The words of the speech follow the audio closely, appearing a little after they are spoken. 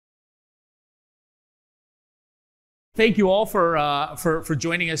Thank you all for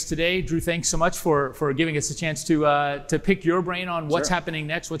joining us today. Drew, thanks so much for giving us a chance to pick your brain on what's happening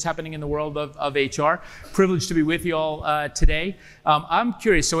next, what's happening in the world of HR. Privileged to be with you all today. I'm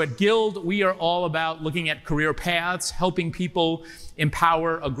curious, so at Guild, we are all about looking at career paths, helping people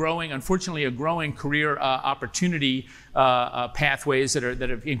empower unfortunately a growing career opportunity pathways that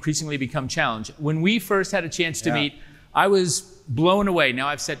have increasingly become challenged. When we first had a chance to meet, I was blown away. Now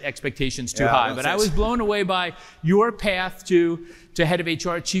I've set expectations too high, but I was blown away by your path to head of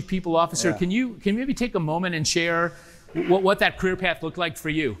HR, Chief People Officer. Can you maybe take a moment and share what that career path looked like for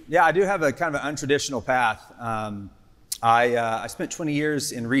you? Yeah, I do have a kind of an untraditional path. I spent 20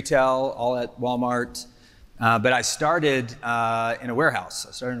 years in retail, all at Walmart, but I started in a warehouse.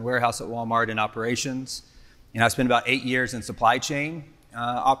 I started in a warehouse at Walmart in operations, and I spent about 8 years in supply chain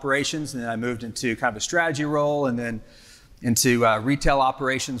operations, and then I moved into kind of a strategy role, and then into retail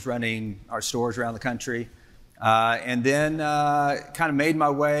operations, running our stores around the country, and then kind of made my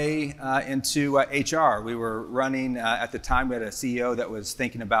way into HR. We were running, at the time we had a CEO that was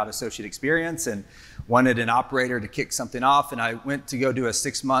thinking about associate experience and wanted an operator to kick something off, and I went to go do a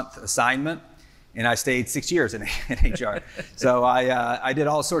 6-month assignment, and I stayed 6 years in HR. So I did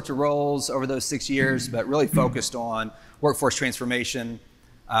all sorts of roles over those 6 years, but really focused on workforce transformation,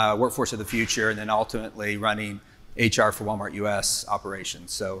 workforce of the future, and then ultimately running HR for Walmart US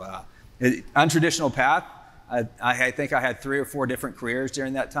operations. So untraditional path. I think I had 3 or 4 different careers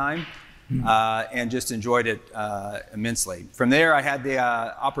during that time, and just enjoyed it immensely. From there, I had the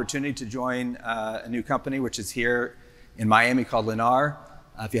opportunity to join a new company, which is here in Miami, called Lennar.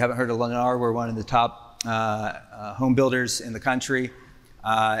 If you haven't heard of Lennar, we're one of the top home builders in the country,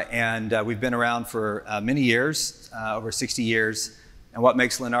 and we've been around for many years, over 60 years. And what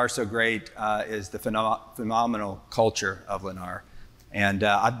makes Lennar so great is the phenomenal culture of Lennar. And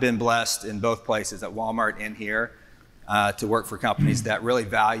I've been blessed in both places, at Walmart and here, to work for companies that really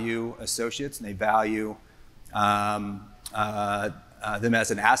value associates, and they value them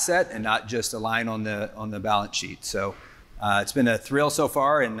as an asset and not just a line on the balance sheet. So it's been a thrill so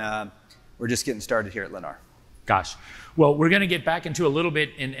far, and we're just getting started here at Lennar. Gosh. Well, we're going to get back into a little bit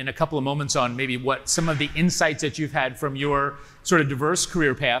in a couple of moments on maybe what some of the insights that you've had from your sort of diverse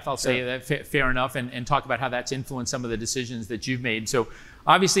career path, I'll say that fair enough, and talk about how that's influenced some of the decisions that you've made. So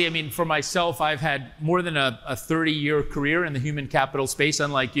obviously, I mean, for myself, I've had more than a 30-year career in the human capital space,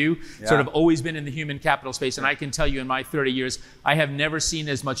 unlike you, sort of always been in the human capital space. And I can tell you in my 30 years, I have never seen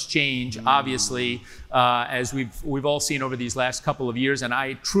as much change, obviously, as we've all seen over these last couple of years. And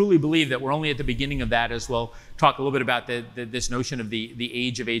I truly believe that we're only at the beginning of that, as well. Talk a little bit about this notion of the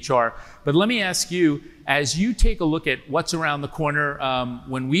age of HR. But let me ask you, as you take a look at what's around the corner,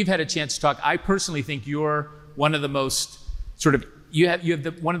 when we've had a chance to talk, I personally think you're one of the most you have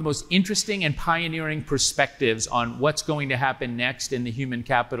one of the most interesting and pioneering perspectives on what's going to happen next in the human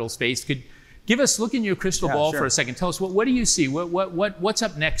capital space. Could give us, look in your crystal ball for a second. Tell us, what do you see? What's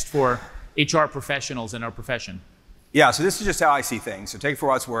up next for HR professionals in our profession? Yeah, so this is just how I see things. So take it for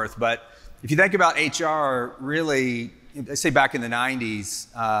what it's worth. But if you think about HR, really, let's say back in the 90s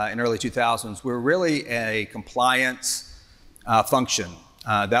and early 2000s, we're really a compliance function.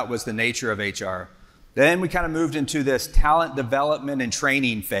 That was the nature of HR. Then we kind of moved into this talent development and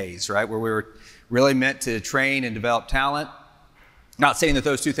training phase, right, where we were really meant to train and develop talent. Not saying that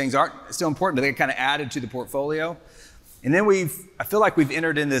those two things aren't still important, but they kind of added to the portfolio. And then I feel like we've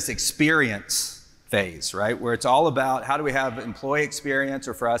entered in this experience phase, right, where it's all about how do we have employee experience,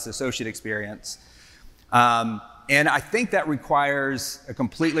 or for us, associate experience. And I think that requires a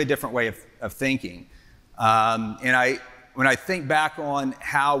completely different way of thinking. When I think back on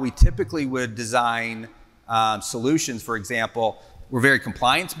how we typically would design solutions, for example, we're very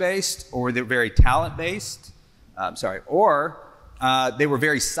compliance-based, or they're very talent-based, or they were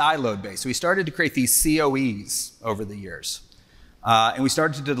very siloed-based. So we started to create these COEs over the years. And we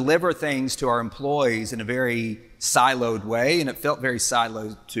started to deliver things to our employees in a very siloed way, and it felt very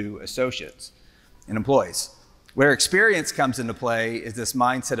siloed to associates and employees. Where experience comes into play is this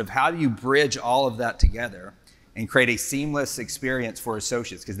mindset of how do you bridge all of that together and create a seamless experience for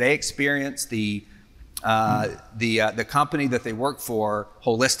associates, because they experience the company that they work for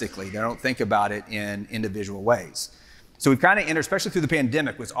holistically. They don't think about it in individual ways. So we've kind of entered, especially through the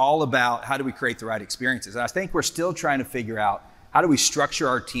pandemic, was all about how do we create the right experiences. And I think we're still trying to figure out how do we structure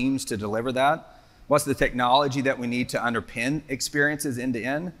our teams to deliver that? What's the technology that we need to underpin experiences end to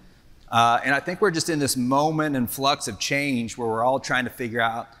end? And I think we're just in this moment and flux of change where we're all trying to figure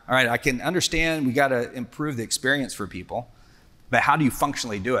out, all right, I can understand we got to improve the experience for people, but how do you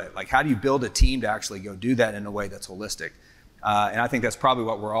functionally do it? Like, how do you build a team to actually go do that in a way that's holistic? And I think that's probably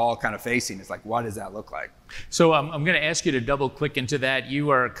what we're all kind of facing. Is like, what does that look like? So I'm going to ask you to double click into that. You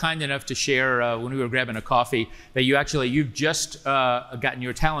are kind enough to share when we were grabbing a coffee that you've just gotten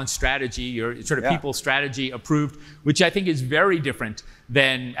your talent strategy, your sort of people strategy approved, which I think is very different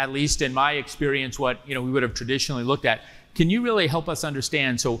than, at least in my experience, what we would have traditionally looked at. Can you really help us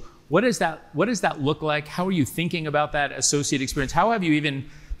understand? So what does that look like? How are you thinking about that associate experience? How have you even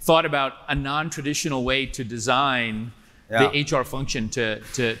thought about a non-traditional way to design the HR function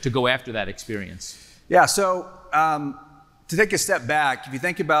to go after that experience? Yeah, so to take a step back, if you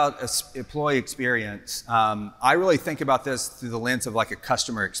think about employee experience, I really think about this through the lens of like a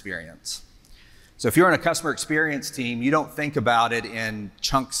customer experience. So if you're on a customer experience team, you don't think about it in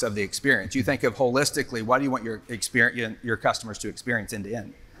chunks of the experience. You think of holistically, what do you want your customers to experience end to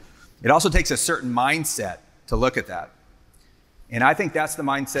end? It also takes a certain mindset to look at that. And I think that's the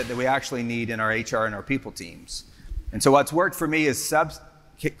mindset that we actually need in our HR and our people teams. And so what's worked for me is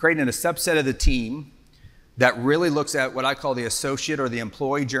creating a subset of the team that really looks at what I call the associate or the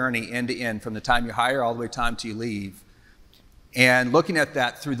employee journey end to end, from the time you hire all the way to the time you leave, and looking at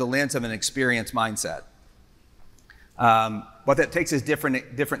that through the lens of an experience mindset. What that takes is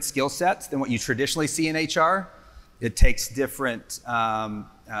different skill sets than what you traditionally see in HR. It takes different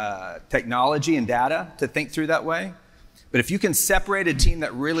technology and data to think through that way. But if you can separate a team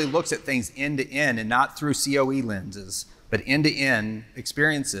that really looks at things end to end and not through COE lenses, but end to end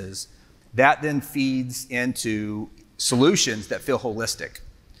experiences, that then feeds into solutions that feel holistic.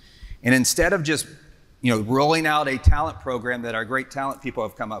 And instead of just rolling out a talent program that our great talent people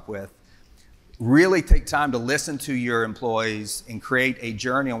have come up with, really take time to listen to your employees and create a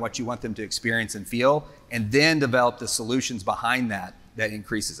journey on what you want them to experience and feel, and then develop the solutions behind that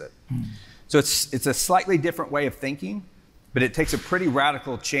increases it. So it's a slightly different way of thinking, but it takes a pretty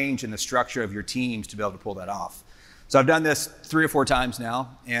radical change in the structure of your teams to be able to pull that off. So I've done this 3 or 4 times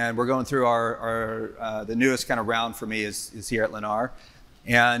now, and we're going through the newest kind of round for me is here at Lennar.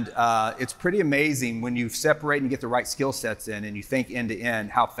 And it's pretty amazing when you separate and get the right skill sets in and you think end to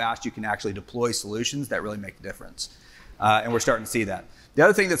end, how fast you can actually deploy solutions that really make a difference. And we're starting to see that. The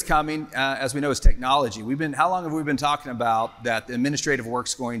other thing that's coming, as we know, is technology. How long have we been talking about that the administrative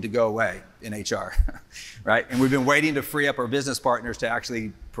work's going to go away in HR, right? And we've been waiting to free up our business partners to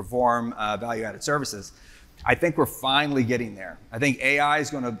actually perform value-added services. I think we're finally getting there. I think AI is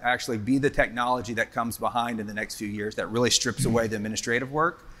going to actually be the technology that comes behind in the next few years that really strips away the administrative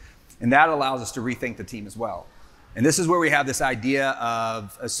work. And that allows us to rethink the team as well. And this is where we have this idea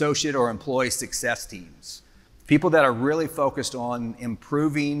of associate or employee success teams. People that are really focused on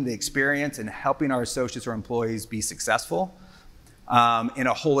improving the experience and helping our associates or employees be successful in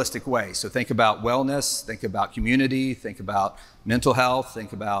a holistic way. So think about wellness, think about community, think about mental health,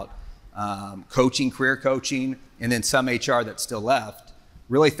 think about coaching, career coaching, and then some HR that's still left.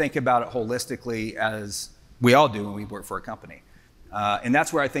 Really think about it holistically, as we all do when we work for a company. And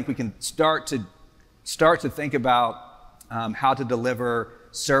that's where I think we can start to think about how to deliver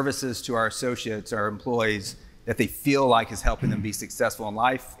services to our associates, our employees, that they feel like is helping them be successful in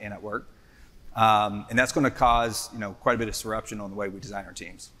life and at work. And that's going to cause quite a bit of disruption on the way we design our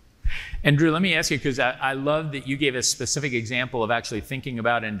teams. And Drew, let me ask you, because I love that you gave a specific example of actually thinking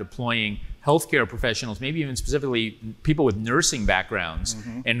about and deploying healthcare professionals, maybe even specifically people with nursing backgrounds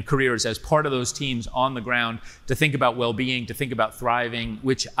and careers as part of those teams on the ground to think about well-being, to think about thriving,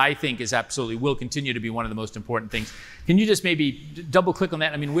 which I think is absolutely will continue to be one of the most important things. Can you just maybe double click on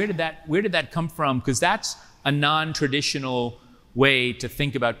that? I mean, where did that come from? Because that's a non-traditional way to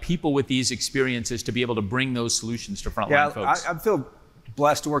think about people with these experiences to be able to bring those solutions to frontline folks. I feel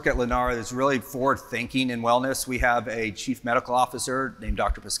blessed to work at Lennar that's really forward thinking in wellness. We have a chief medical officer named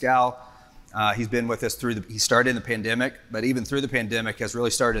Dr. Pascal. He's been with us he started in the pandemic, but even through the pandemic has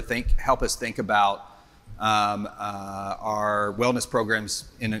really started to help us think about our wellness programs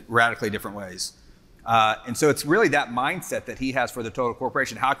in radically different ways. And so it's really that mindset that he has for the total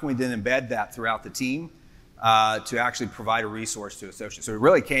corporation. How can we then embed that throughout the team to actually provide a resource to associates? So it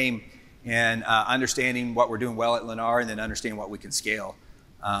really came in understanding what we're doing well at Lennar and then understanding what we can scale.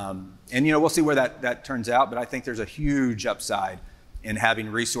 And we'll see where that turns out, but I think there's a huge upside in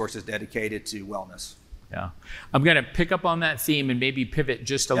having resources dedicated to wellness. Yeah, I'm going to pick up on that theme and maybe pivot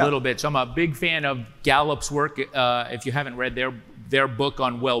just a little bit. So I'm a big fan of Gallup's work. If you haven't read their book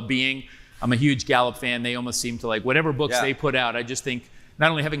on well-being, I'm a huge Gallup fan. They almost seem to like whatever books they put out. I just think not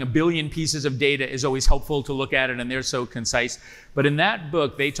only having 1 billion pieces of data is always helpful to look at it, and they're so concise, but in that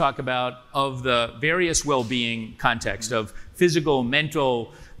book, they talk about of the various well-being context of physical,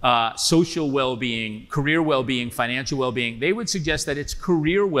 mental, social well-being, career well-being, financial well-being, they would suggest that it's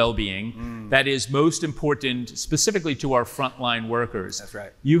career well-being that is most important specifically to our frontline workers. That's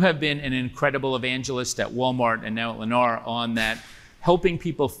right. You have been an incredible evangelist at Walmart and now at Lennar on that, helping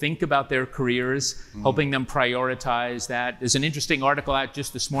people think about their careers, helping them prioritize that. There's an interesting article out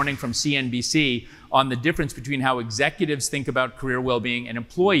just this morning from CNBC on the difference between how executives think about career well-being and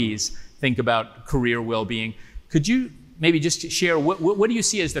employees think about career well-being. Could you maybe just share what do you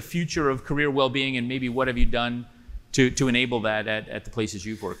see as the future of career well-being, and maybe what have you done to enable that at the places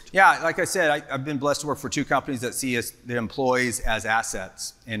you've worked? Yeah, like I said, I've been blessed to work for 2 companies that see us, the employees, as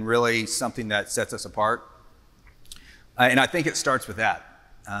assets, and really something that sets us apart. And I think it starts with that.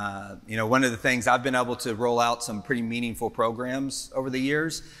 One of the things, I've been able to roll out some pretty meaningful programs over the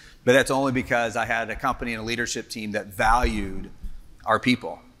years, but that's only because I had a company and a leadership team that valued our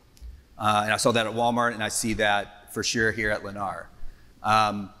people. And I saw that at Walmart, and I see that for sure here at Lennar.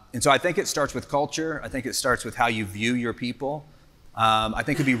 And so I think it starts with culture. I think it starts with how you view your people. I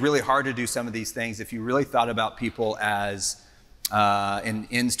think it'd be really hard to do some of these things if you really thought about people as a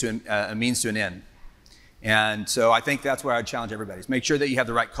means to an end. And so I think that's where I'd challenge everybody, is make sure that you have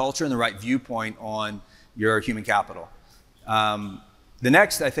the right culture and the right viewpoint on your human capital. The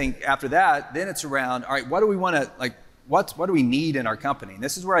next, I think, after that, then it's around, all right, what do we want to, like, what do we need in our company? And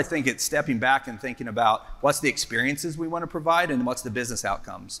this is where I think it's stepping back and thinking about what's the experiences we want to provide and what's the business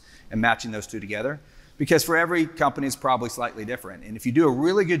outcomes, and matching those 2 together. Because for every company, it's probably slightly different. And if you do a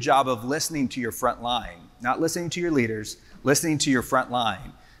really good job of listening to your front line, not listening to your leaders, listening to your front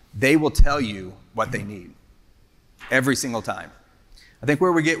line, they will tell you what they need every single time. I think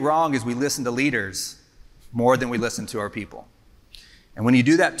where we get wrong is we listen to leaders more than we listen to our people. And when you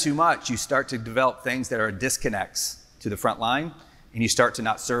do that too much, you start to develop things that are disconnects to the front line, and you start to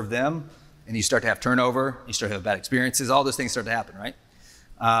not serve them, and you start to have turnover, you start to have bad experiences, all those things start to happen, right?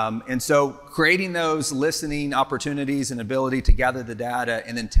 And so creating those listening opportunities and ability to gather the data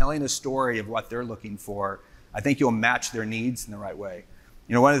and then telling a story of what they're looking for, I think you'll match their needs in the right way.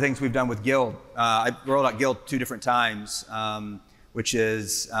 One of the things we've done with Guild, I rolled out Guild 2 different times, which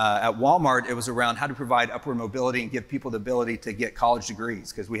is at Walmart, it was around how to provide upward mobility and give people the ability to get college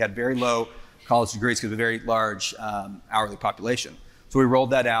degrees, because we had very low college degrees because of a very large hourly population. So we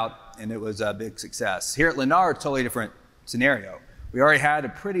rolled that out, and it was a big success. Here at Lennar, totally different scenario. We already had a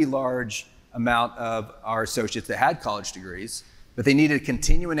pretty large amount of our associates that had college degrees, but they needed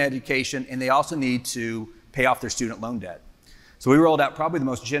continuing education, and they also need to pay off their student loan debt. So we rolled out probably the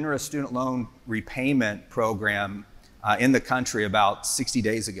most generous student loan repayment program in the country about 60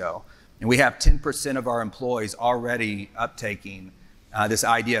 days ago. And we have 10% of our employees already uptaking this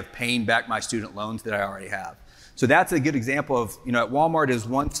idea of paying back my student loans that I already have. So that's a good example of, at Walmart is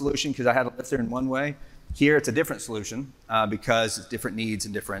one solution because I had to live there in one way. Here it's a different solution because it's different needs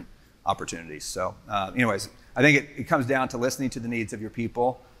and different opportunities. So anyways, I think it comes down to listening to the needs of your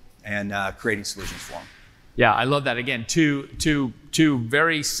people and creating solutions for them. Yeah, I love that. Again, two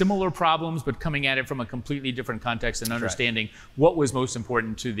very similar problems, but coming at it from a completely different context and understanding what was most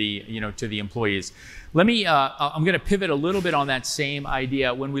important to the employees. I'm going to pivot a little bit on that same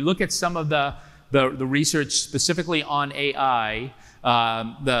idea. When we look at some of the research specifically on AI,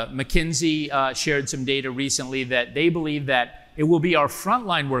 the McKinsey shared some data recently that they believe that it will be our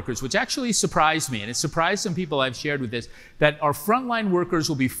frontline workers, which actually surprised me, and it surprised some people I've shared with this, that our frontline workers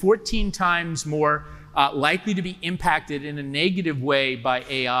will be 14 times more likely to be impacted in a negative way by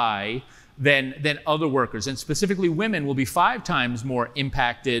AI than other workers. And specifically women will be 5 times more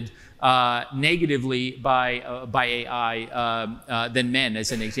impacted negatively by AI than men,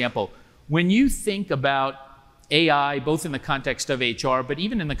 as an example. When you think about AI, both in the context of HR, but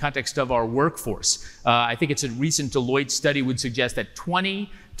even in the context of our workforce, I think it's a recent Deloitte study would suggest that 20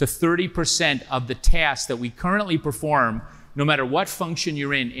 to 30% of the tasks that we currently perform, no matter what function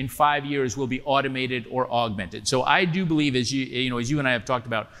you're in 5 years, will be automated or augmented. So I do believe, as you and I have talked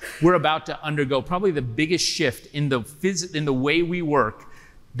about, we're about to undergo probably the biggest shift in the way we work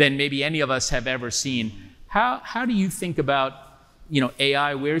than maybe any of us have ever seen. How do you think about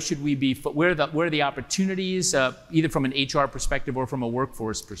AI? Where should we be? Where are the opportunities, either from an HR perspective or from a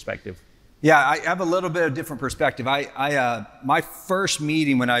workforce perspective? Yeah, I have a little bit of different perspective. My first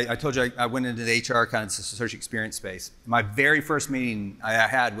meeting, when I told you I went into the HR kind of associate experience space, my very first meeting I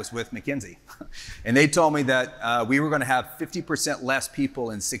had was with McKinsey. And they told me that we were going to have 50% less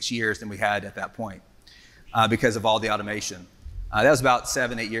people in 6 years than we had at that point because of all the automation. That was about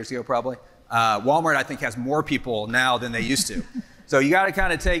 7-8 years ago, probably. Walmart, I think, has more people now than they used to. So you got to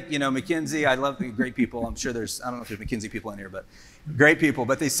kind of take, McKinsey, I love the great people. I'm sure I don't know if there's McKinsey people in here, but great people,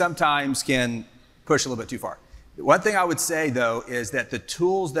 but they sometimes can push a little bit too far. One thing I would say, though, is that the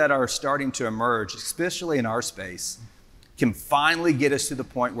tools that are starting to emerge, especially in our space, can finally get us to the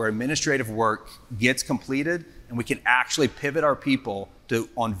point where administrative work gets completed and we can actually pivot our people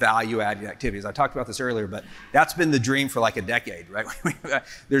on value-added activities. I talked about this earlier, but that's been the dream for like a decade, right?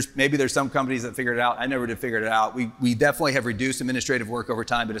 Maybe there's some companies that figured it out. I never did figure it out. We definitely have reduced administrative work over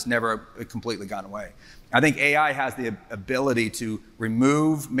time, but it's never completely gone away. I think AI has the ability to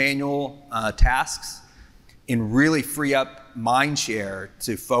remove manual tasks and really free up mind share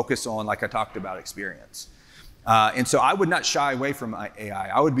to focus on, like I talked about, experience. And so I would not shy away from AI.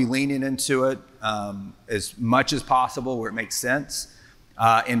 I would be leaning into it as much as possible where it makes sense,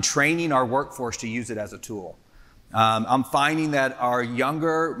 and training our workforce to use it as a tool. I'm finding that our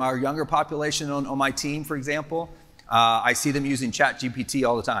younger population on my team, for example, I see them using ChatGPT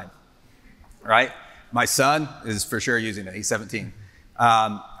all the time, right? My son is for sure using it. He's 17.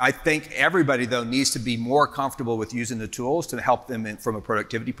 I think everybody, though, needs to be more comfortable with using the tools to help them from a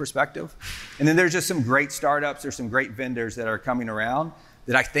productivity perspective. And then there's just some great startups, there's some great vendors that are coming around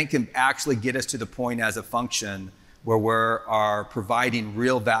that I think can actually get us to the point as a function where we are providing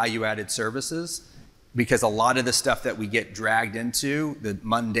real value-added services, because a lot of the stuff that we get dragged into, the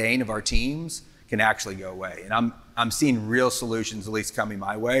mundane of our teams, can actually go away. And I'm seeing real solutions at least coming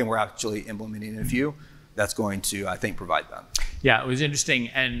my way, and we're actually implementing a few that's going to, I think, provide them. Yeah, it was interesting,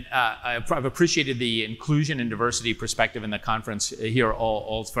 and I've appreciated the inclusion and diversity perspective in the conference here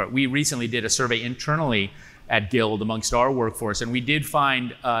all throughout. We recently did a survey internally at Guild amongst our workforce, and we did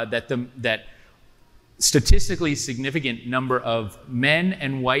find that statistically significant number of men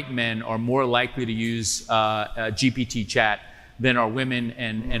and white men are more likely to use GPT chat than are women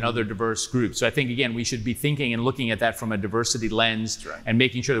and other diverse groups. So I think, again, we should be thinking and looking at that from a diversity lens, right, and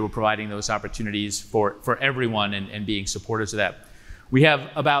making sure that we're providing those opportunities for everyone and being supportive of that. We have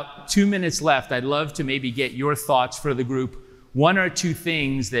about 2 minutes left. I'd love to maybe get your thoughts for the group. One or two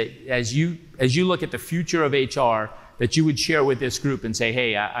things that, as you look at the future of HR, that you would share with this group and say,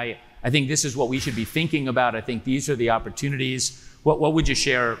 hey, I think this is what we should be thinking about. I think these are the opportunities. What would you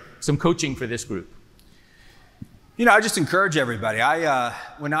share? Some coaching for this group. You know, I just encourage everybody.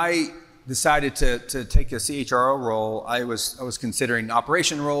 When I decided to take a CHRO role, I was considering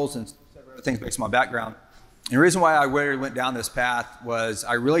operation roles and several other things based on my background. And the reason why I really went down this path was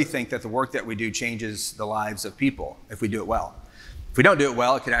I really think that the work that we do changes the lives of people if we do it well. If we don't do it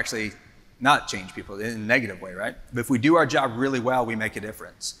well, it could actually not change people in a negative way, right? But if we do our job really well, we make a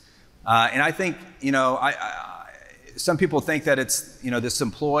difference. And I think, you know, some people think that it's, you know, this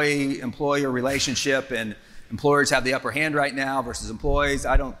employee-employer relationship and employers have the upper hand right now versus employees.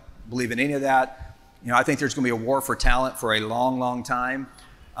 I don't believe in any of that. You know, I think there's going to be a war for talent for a long, long time.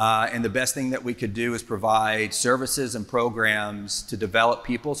 And the best thing that we could do is provide services and programs to develop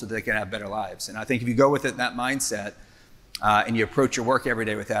people so that they can have better lives. And I think if you go with it in that mindset and you approach your work every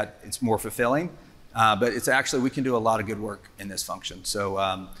day with that, it's more fulfilling. But it's actually, we can do a lot of good work in this function. So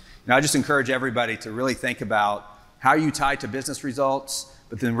you know, I just encourage everybody to really think about how you tie to business results,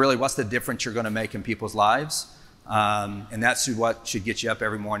 but then really what's the difference you're going to make in people's lives. And that's what should get you up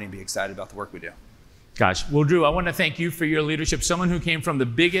every morning and be excited about the work we do. Gosh, well, Drew, I want to thank you for your leadership. Someone who came from the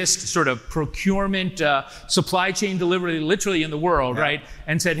biggest sort of procurement, supply chain delivery literally in the world, yeah, right?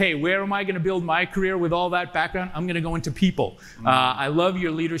 And said, hey, where am I going to build my career with all that background? I'm going to go into people. I love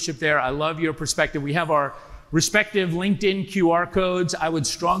your leadership there. I love your perspective. We have our respective LinkedIn QR codes. I would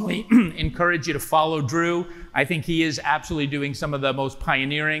strongly encourage you to follow Drew. I think he is absolutely doing some of the most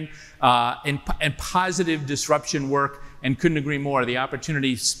pioneering and positive disruption work, and couldn't agree more. The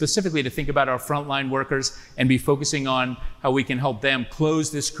opportunity specifically to think about our frontline workers and be focusing on how we can help them close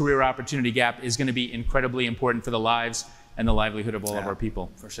this career opportunity gap is going to be incredibly important for the lives and the livelihood of all of our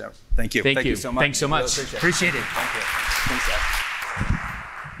people. For sure. Thank you. Thank you so much. Thanks so much. Really appreciate it. Thank you. Thanks, Zach.